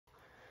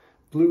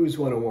Blues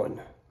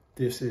 101.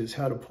 This is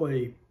how to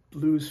play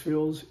blues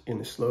fills in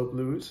the slow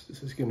blues.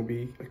 This is going to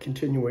be a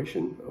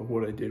continuation of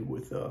what I did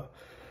with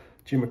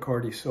Jim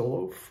McCarty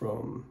solo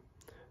from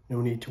No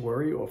Need to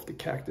Worry off the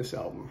Cactus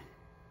album.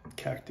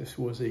 Cactus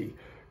was a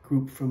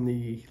group from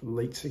the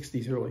late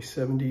 60s, early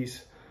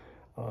 70s.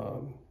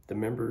 The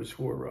members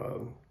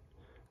were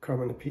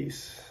Carmen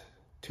Apiece,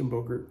 Tim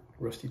Bogert,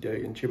 Rusty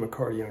Day, and Jim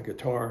McCarty on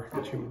guitar.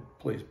 Jim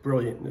plays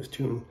brilliant in this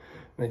tune,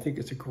 and I think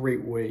it's a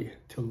great way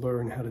to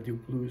learn how to do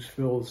blues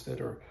fills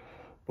that are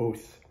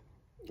both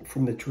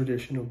from the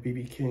traditional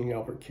B.B. King,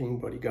 Albert King,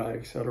 Buddy Guy,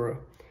 etc.,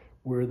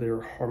 where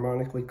they're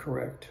harmonically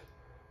correct,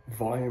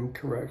 volume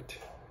correct,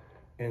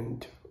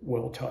 and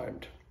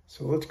well-timed.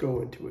 So let's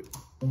go into it.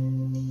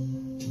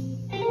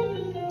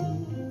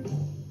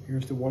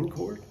 Here's the one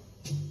chord.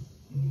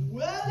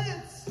 Well,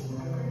 it's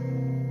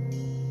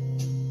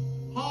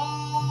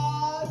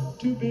hard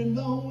to be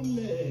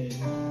lonely,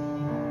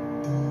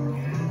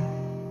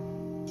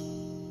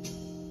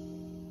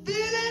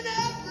 feeling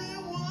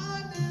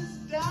everyone is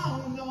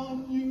down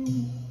on you.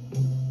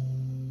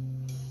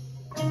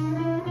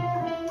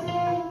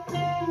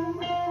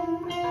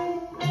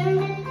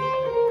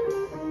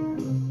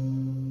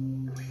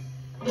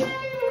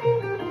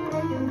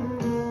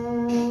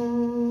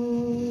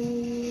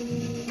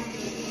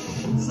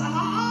 It's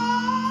hard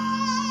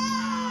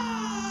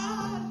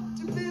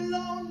to be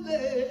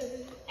lonely,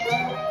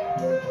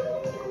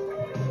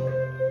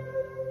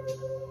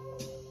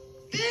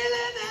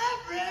 feeling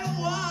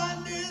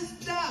everyone is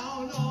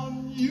down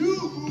on you.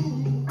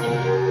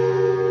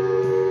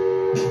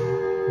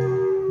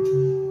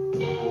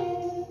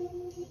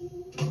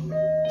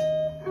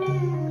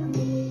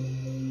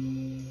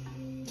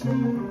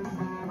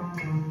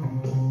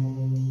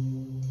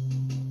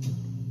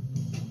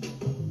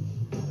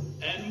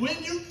 And when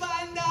you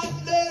find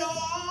out later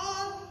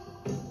on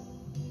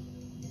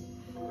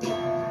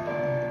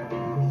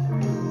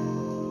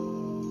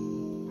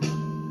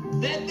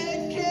that they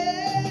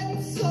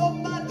cared so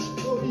much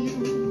for you,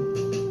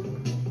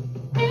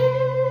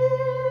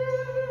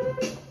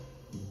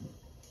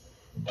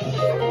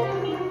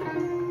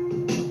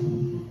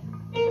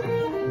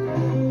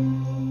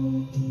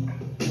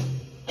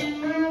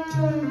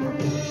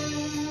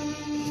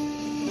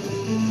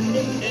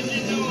 and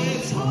you know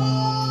it's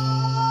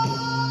hard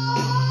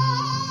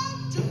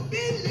to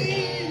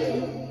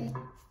believe.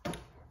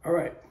 All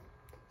right,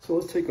 so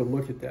let's take a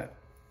look at that.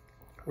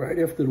 Right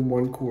after the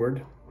one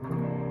chord,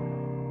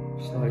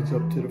 slides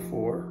up to the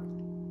four.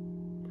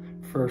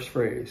 First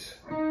phrase.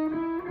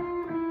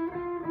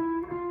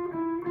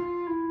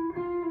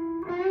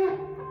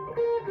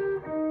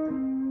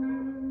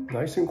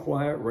 Nice and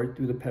quiet right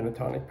through the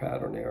pentatonic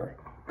pattern there.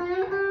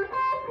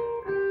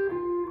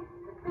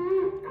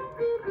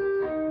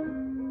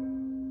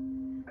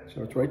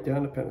 So it's right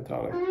down the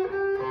pentatonic.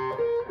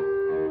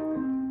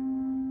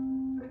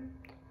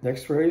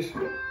 Next phrase.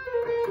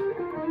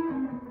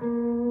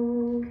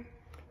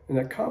 And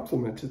that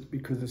complements it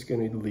because it's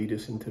going to lead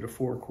us into the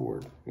four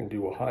chord. We're going to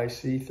do a high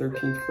C,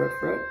 13th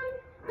fret.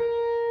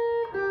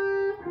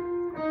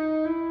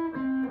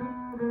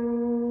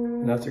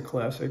 And that's a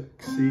classic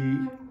C,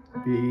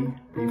 B,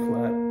 B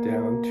flat,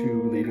 down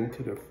to leading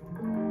to the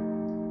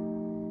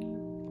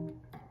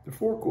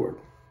four chord.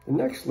 The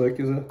next lick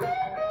is a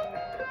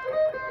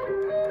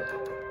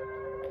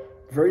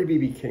very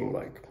B.B.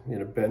 King-like. You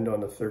know, bend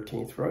on the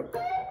 13th fret,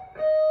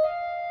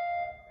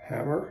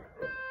 hammer,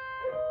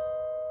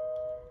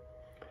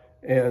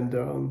 and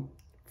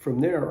from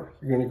there,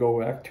 you're going to go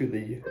back to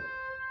the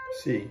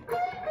C.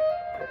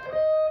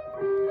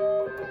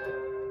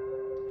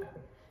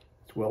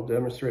 It's well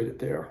demonstrated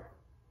there.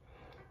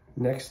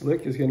 Next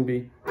lick is going to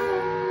be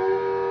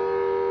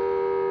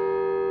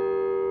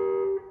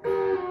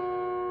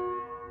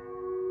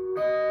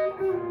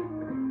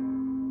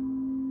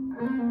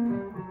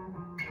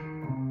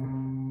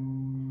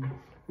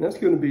and that's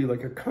going to be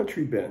like a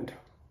country bend.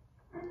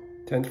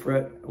 10th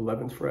fret,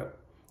 11th fret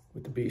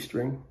with the B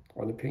string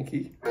on the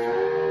pinky.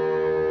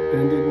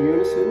 Bend in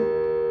unison,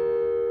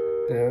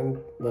 then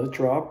let it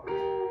drop.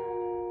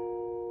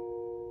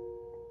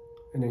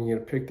 And then you're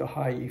going to pick the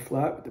high E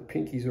flat, but the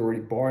pinky's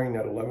already barring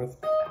that 11th.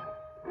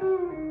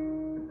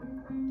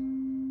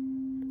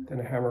 Then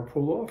a hammer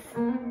pull off.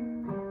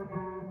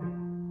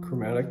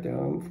 Chromatic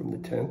down from the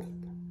 10th,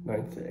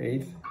 9th to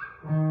 8th,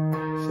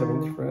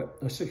 7th fret,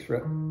 6th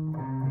fret.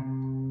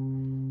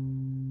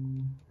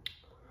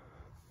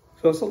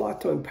 So it's a lot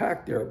to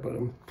unpack there, but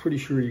I'm pretty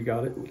sure you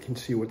got it and you can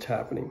see what's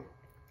happening.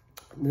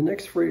 The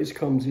next phrase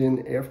comes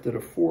in after the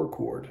four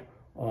chord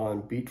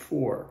on beat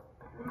 4.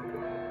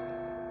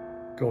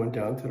 Going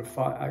down to the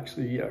 5,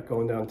 actually, yeah,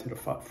 going down to the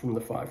 5, from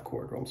the 5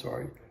 chord, I'm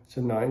sorry. It's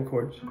a 9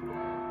 chords.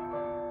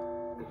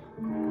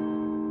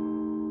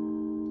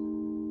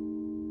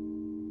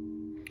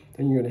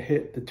 Then you're gonna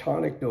hit the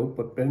tonic note,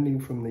 but bending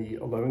from the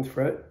 11th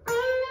fret,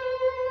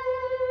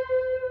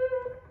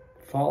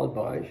 followed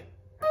by,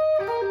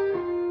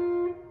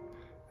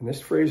 and this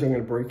phrase I'm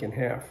going to break in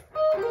half.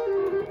 I'm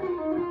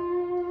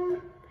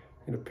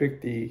going to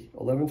pick the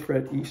 11th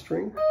fret E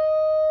string,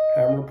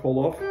 hammer pull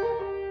off,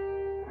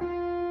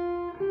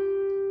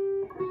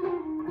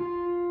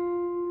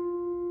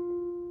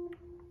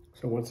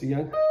 once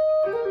again,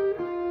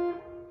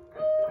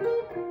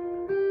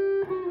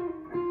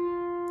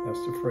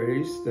 that's the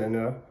phrase.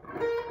 Then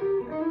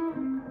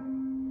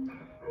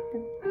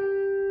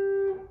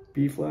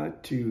B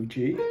flat to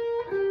G,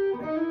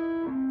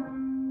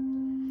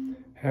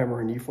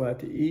 hammer and E flat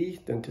to E,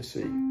 then to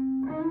C.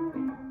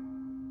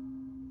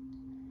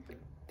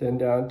 Then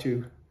down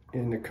to,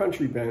 in the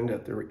country bend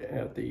at the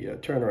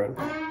turnaround,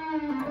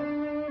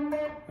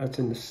 that's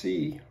in the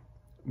C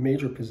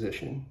major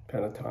position,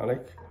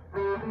 pentatonic.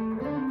 And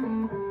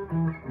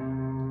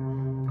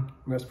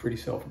that's pretty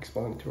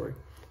self-explanatory.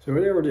 So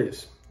there it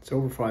is. It's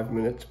over 5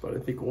 minutes, but I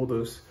think all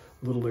those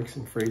little licks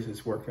and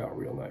phrases work out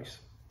real nice.